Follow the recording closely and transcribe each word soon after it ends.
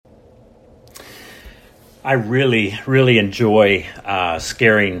I really, really enjoy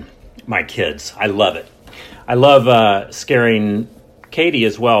scaring my kids. I love it. I love scaring Katie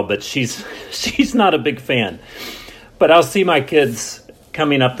as well, but she's she's not a big fan. But I'll see my kids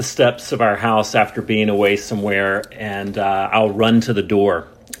coming up the steps of our house after being away somewhere, and I'll run to the door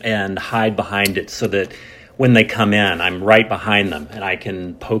and hide behind it so that when they come in, I'm right behind them and I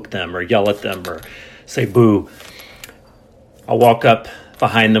can poke them or yell at them or say boo. I'll walk up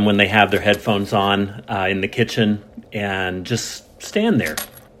behind them when they have their headphones on in the kitchen and just stand there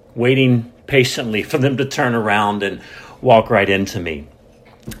waiting patiently for them to turn around and walk right into me.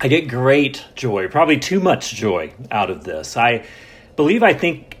 I get great joy, probably too much joy out of this. I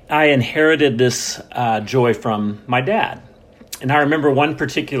think I inherited this joy from my dad. And I remember one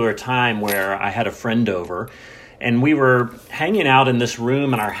particular time where I had a friend over and we were hanging out in this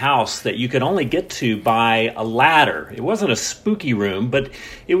room in our house that you could only get to by a ladder. It wasn't a spooky room, but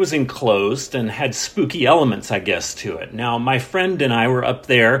it was enclosed and had spooky elements, I guess, to it. Now, my friend and I were up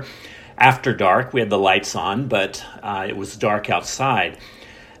there after dark. We had the lights on, but it was dark outside.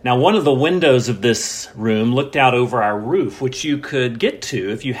 Now, one of the windows of this room looked out over our roof, which you could get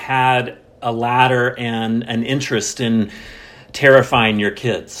to if you had a ladder and an interest in terrifying your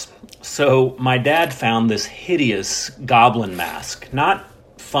kids. So my dad found this hideous goblin mask. Not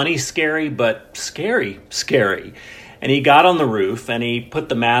funny scary, but scary scary. And he got on the roof and he put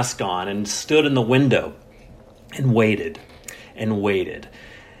the mask on and stood in the window and waited and waited.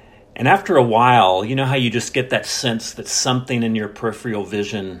 And after a while, you know how you just get that sense that something in your peripheral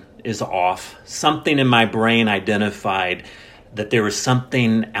vision is off? Something in my brain identified that there was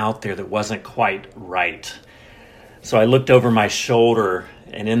something out there that wasn't quite right. So I looked over my shoulder,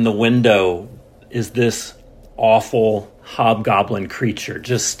 and in the window is this awful hobgoblin creature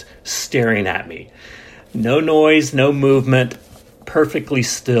just staring at me. No noise, no movement, perfectly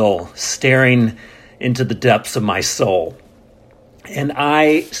still, staring into the depths of my soul. And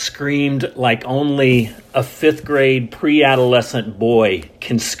I screamed like only a fifth grade pre-adolescent boy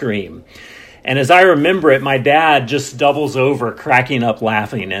can scream. And as I remember it, my dad just doubles over, cracking up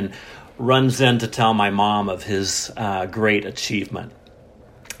laughing, and runs in to tell my mom of his great achievement.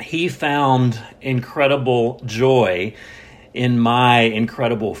 He found incredible joy in my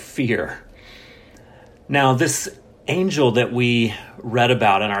incredible fear. Now, this angel that we read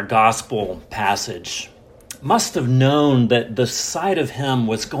about in our gospel passage must have known that the sight of him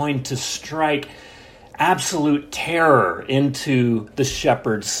was going to strike absolute terror into the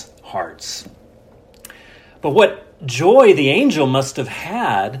shepherds' hearts. But what joy the angel must have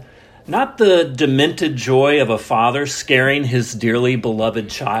had, not the demented joy of a father scaring his dearly beloved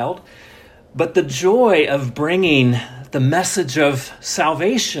child, but the joy of bringing the message of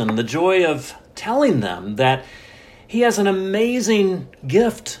salvation, the joy of telling them that he has an amazing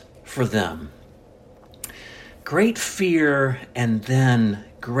gift for them. Great fear and then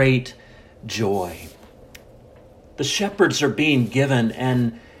great joy. The shepherds are being given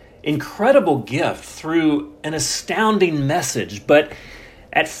an incredible gift through an astounding message, but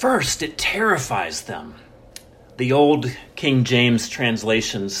at first it terrifies them. The old King James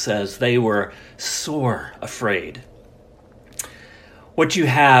translation says they were sore afraid. What you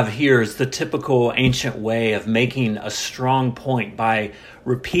have here is the typical ancient way of making a strong point by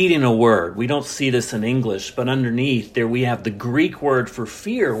repeating a word. We don't see this in English, but underneath there we have the Greek word for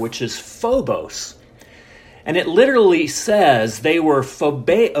fear, which is phobos. And it literally says they were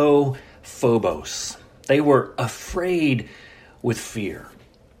phobeo phobos. They were afraid with fear.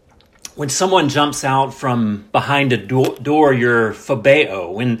 When someone jumps out from behind a door, you're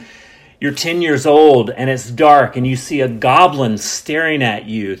phobeo. When you're 10 years old and it's dark and you see a goblin staring at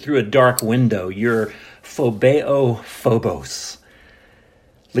you through a dark window, you're phobeo phobos.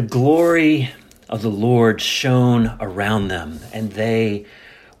 The glory of the Lord shone around them and they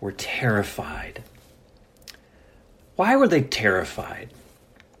were terrified. Why were they terrified?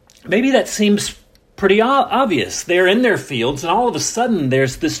 Maybe that seems pretty obvious. They're in their fields and all of a sudden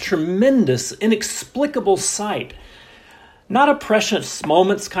there's this tremendous, inexplicable sight. Not a precious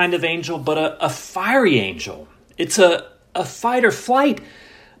moments kind of angel, but a fiery angel. It's a fight or flight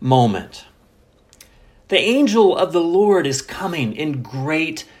moment. The angel of the Lord is coming in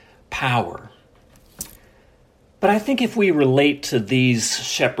great power. But I think if we relate to these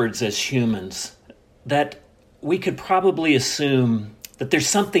shepherds as humans, that we could probably assume that there's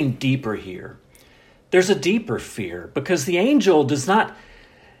something deeper here. There's a deeper fear because the angel does not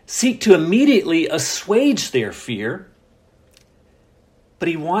seek to immediately assuage their fear, but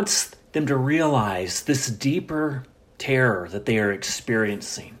he wants them to realize this deeper terror that they are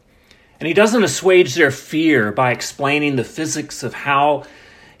experiencing. And he doesn't assuage their fear by explaining the physics of how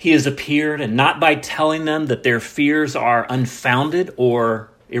he has appeared, and not by telling them that their fears are unfounded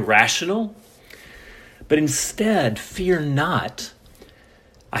or irrational. But instead, fear not.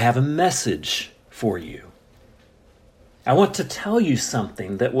 I have a message for you. I want to tell you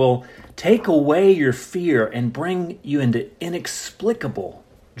something that will take away your fear and bring you into inexplicable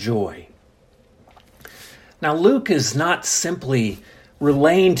joy. Now, Luke is not simply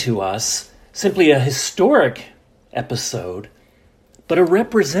relaying to us simply a historic episode, but a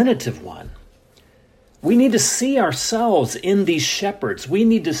representative one. We need to see ourselves in these shepherds. We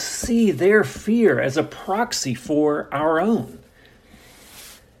need to see their fear as a proxy for our own.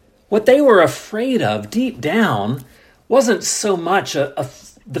 What they were afraid of deep down wasn't so much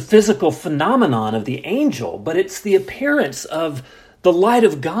the physical phenomenon of the angel, but it's the appearance of the light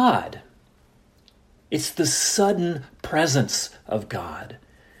of God. It's the sudden presence of God.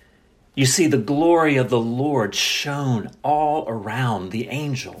 You see, the glory of the Lord shone all around the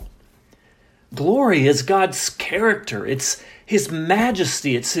angel. Glory is God's character. It's his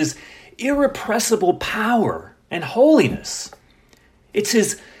majesty. It's his irrepressible power and holiness. It's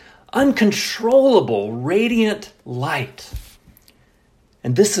his uncontrollable, radiant light.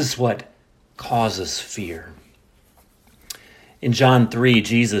 And this is what causes fear. In John 3,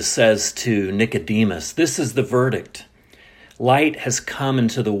 Jesus says to Nicodemus, "This is the verdict. Light has come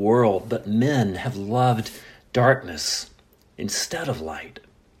into the world, but men have loved darkness instead of light."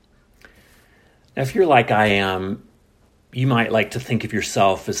 Now, if you're like I am, you might like to think of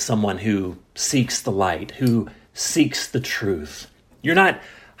yourself as someone who seeks the light, who seeks the truth. You're not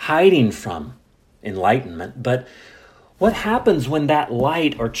hiding from enlightenment, but what happens when that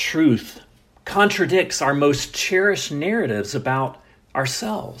light or truth contradicts our most cherished narratives about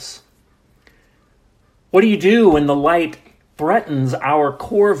ourselves? What do you do when the light threatens our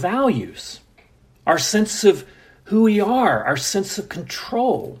core values, our sense of who we are, our sense of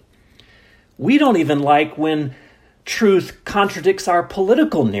control? We don't even like when truth contradicts our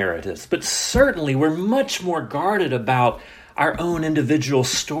political narratives, but certainly we're much more guarded about our own individual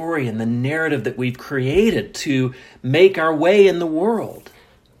story and the narrative that we've created to make our way in the world.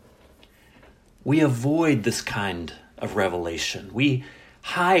 We avoid this kind of revelation. We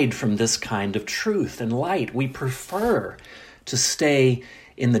hide from this kind of truth and light. We prefer to stay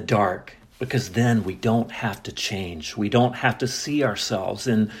in the dark because then we don't have to change. We don't have to see ourselves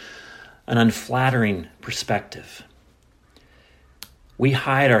in an unflattering perspective. We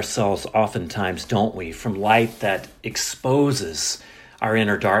hide ourselves oftentimes, don't we, from light that exposes our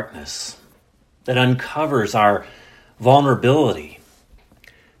inner darkness, that uncovers our vulnerability.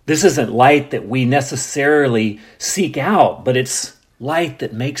 This isn't light that we necessarily seek out, but it's light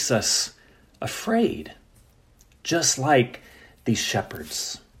that makes us afraid, just like these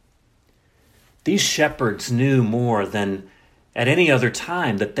shepherds. These shepherds knew more than at any other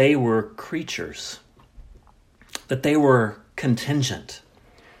time that they were creatures, that they were contingent,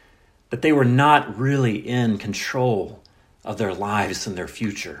 that they were not really in control of their lives and their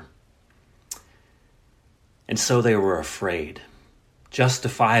future. And so they were afraid,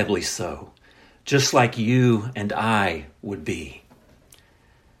 justifiably so, just like you and I would be.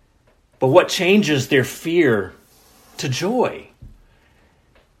 But what changes their fear to joy?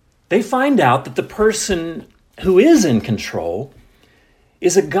 They find out that the person who is in control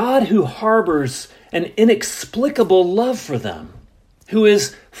is a God who harbors an inexplicable love for them, who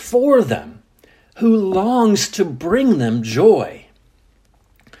is for them, who longs to bring them joy.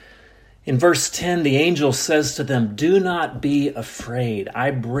 In verse 10, the angel says to them, "Do not be afraid.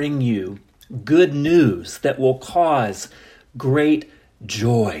 I bring you good news that will cause great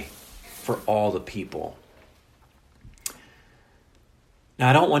joy for all the people." Now,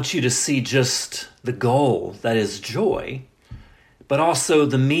 I don't want you to see just the goal, that is joy, but also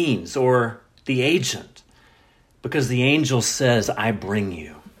the means or the agent, because the angel says, "I bring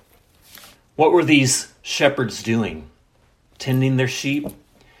you." What were these shepherds doing? Tending their sheep,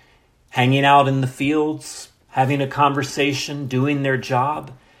 hanging out in the fields, having a conversation, doing their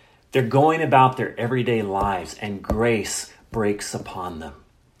job. They're going about their everyday lives, and grace breaks upon them.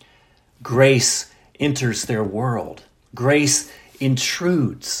 Grace enters their world. Grace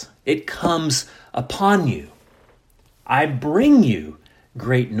intrudes. It comes upon you. I bring you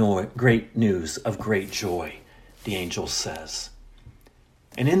great news of great joy, the angel says.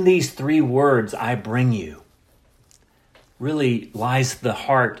 And in these three words, "I bring you," really lies the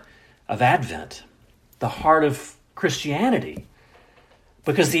heart of Advent, the heart of Christianity.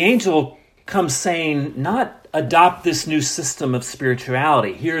 Because the angel comes saying, not adopt this new system of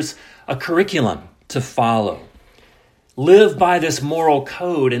spirituality. Here's a curriculum to follow. Live by this moral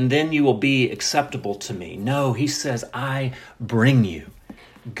code and then you will be acceptable to me. No, he says, I bring you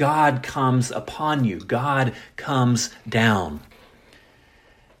God comes upon you. God comes down.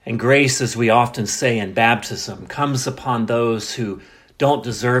 And grace, as we often say in baptism, comes upon those who don't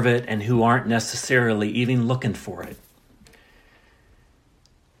deserve it and who aren't necessarily even looking for it.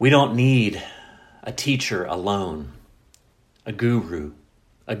 We don't need a teacher alone, a guru,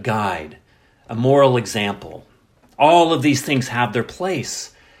 a guide, a moral example. All of these things have their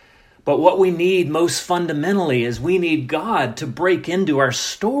place. But what we need most fundamentally is we need God to break into our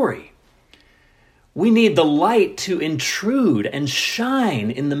story. We need the light to intrude and shine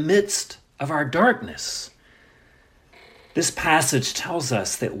in the midst of our darkness. This passage tells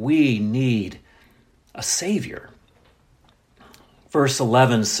us that we need a Savior. Verse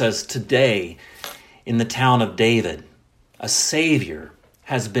 11 says, "Today, in the town of David, a Savior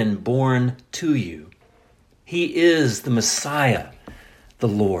has been born to you. He is the Messiah, the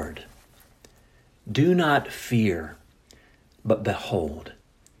Lord. Do not fear, but behold,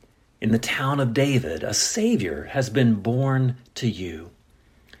 in the town of David, a Savior has been born to you.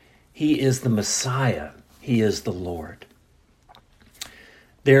 He is the Messiah. He is the Lord."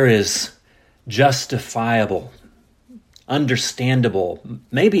 There is justifiable, understandable,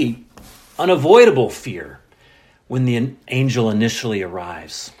 maybe unavoidable fear when the angel initially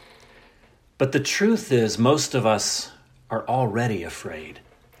arrives. But the truth is, most of us are already afraid.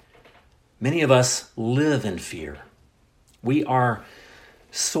 Many of us live in fear. We are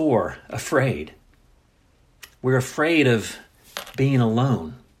sore afraid. We're afraid of being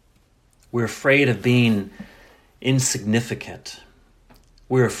alone. We're afraid of being insignificant.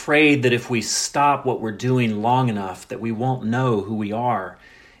 We're afraid that if we stop what we're doing long enough, that we won't know who we are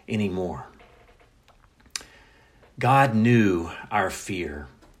anymore. God knew our fear.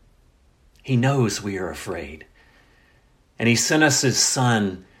 He knows we are afraid. And he sent us his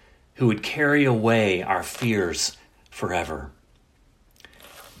Son who would carry away our fears forever.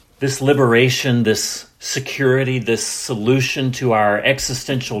 This liberation, this security, this solution to our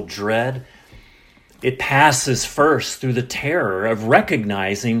existential dread, it passes first through the terror of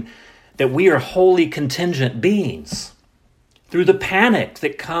recognizing that we are wholly contingent beings, through the panic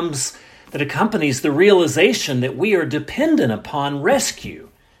that accompanies the realization that we are dependent upon rescue.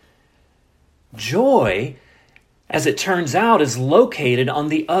 Joy, as it turns out, is located on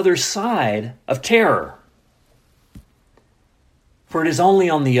the other side of terror. For it is only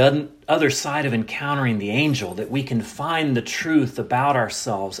on the other side of encountering the angel that we can find the truth about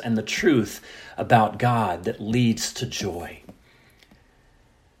ourselves and the truth about God that leads to joy.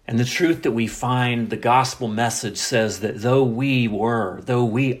 And the truth that we find, the gospel message says that though we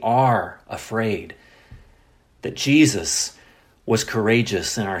are afraid, that Jesus was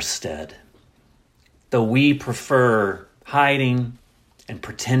courageous in our stead. Though we prefer hiding and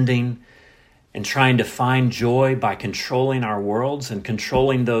pretending and trying to find joy by controlling our worlds and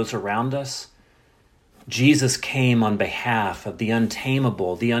controlling those around us, Jesus came on behalf of the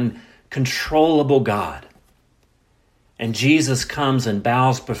untamable, the uncontrollable God. And Jesus comes and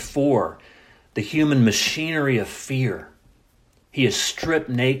bows before the human machinery of fear. He is stripped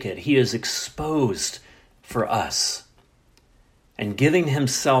naked. He is exposed for us. And giving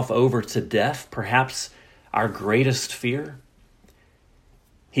himself over to death, perhaps our greatest fear,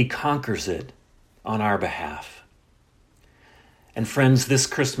 he conquers it on our behalf. And friends, this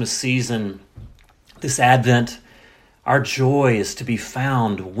Christmas season, this Advent, our joy is to be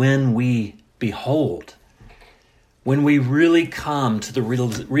found when we behold, when we really come to the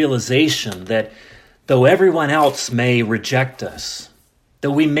realization that though everyone else may reject us,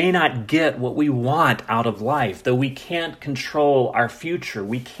 though we may not get what we want out of life, though we can't control our future,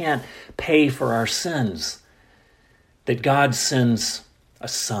 we can't pay for our sins, that God sends a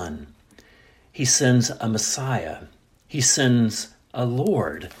Son. He sends a Messiah. He sends a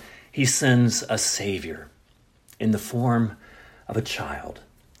Lord. He sends a Savior in the form of a child.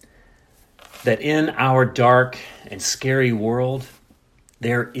 That in our dark and scary world,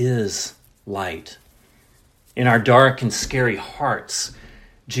 there is light. In our dark and scary hearts,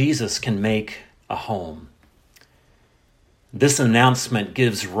 Jesus can make a home. This announcement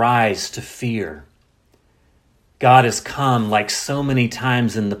gives rise to fear. God has come, like so many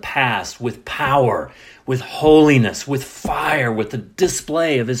times in the past, with power, with holiness, with fire, with the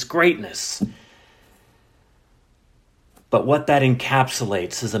display of his greatness. But what that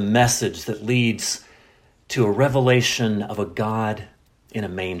encapsulates is a message that leads to a revelation of a God in a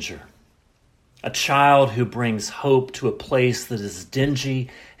manger. A child who brings hope to a place that is dingy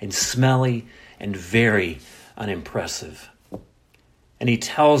and smelly and very unimpressive. And he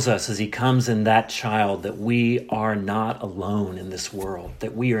tells us as he comes in that child that we are not alone in this world,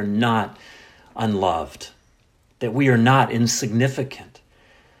 that we are not unloved, that we are not insignificant,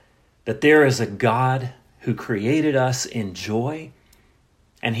 that there is a God who created us in joy,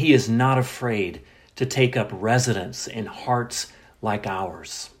 and he is not afraid to take up residence in hearts like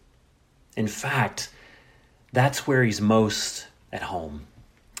ours. In fact, that's where he's most at home.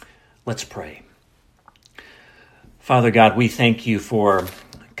 Let's pray. Father God, we thank you for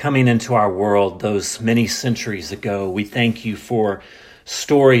coming into our world those many centuries ago. We thank you for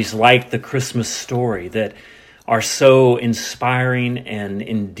stories like the Christmas story that are so inspiring and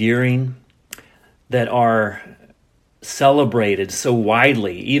endearing, that are celebrated so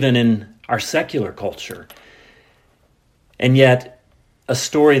widely, even in our secular culture. And yet, a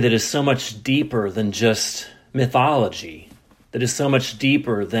story that is so much deeper than just mythology, that is so much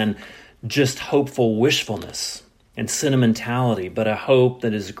deeper than just hopeful wishfulness and sentimentality, but a hope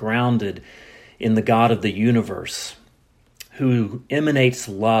that is grounded in the God of the universe, who emanates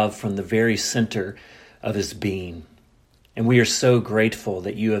love from the very center of his being. And we are so grateful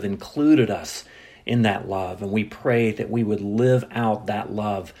that you have included us in that love, and we pray that we would live out that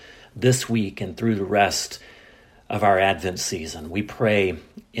love this week and through the rest of our Advent season. We pray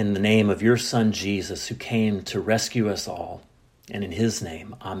in the name of your Son, Jesus, who came to rescue us all. And in his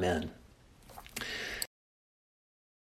name, amen.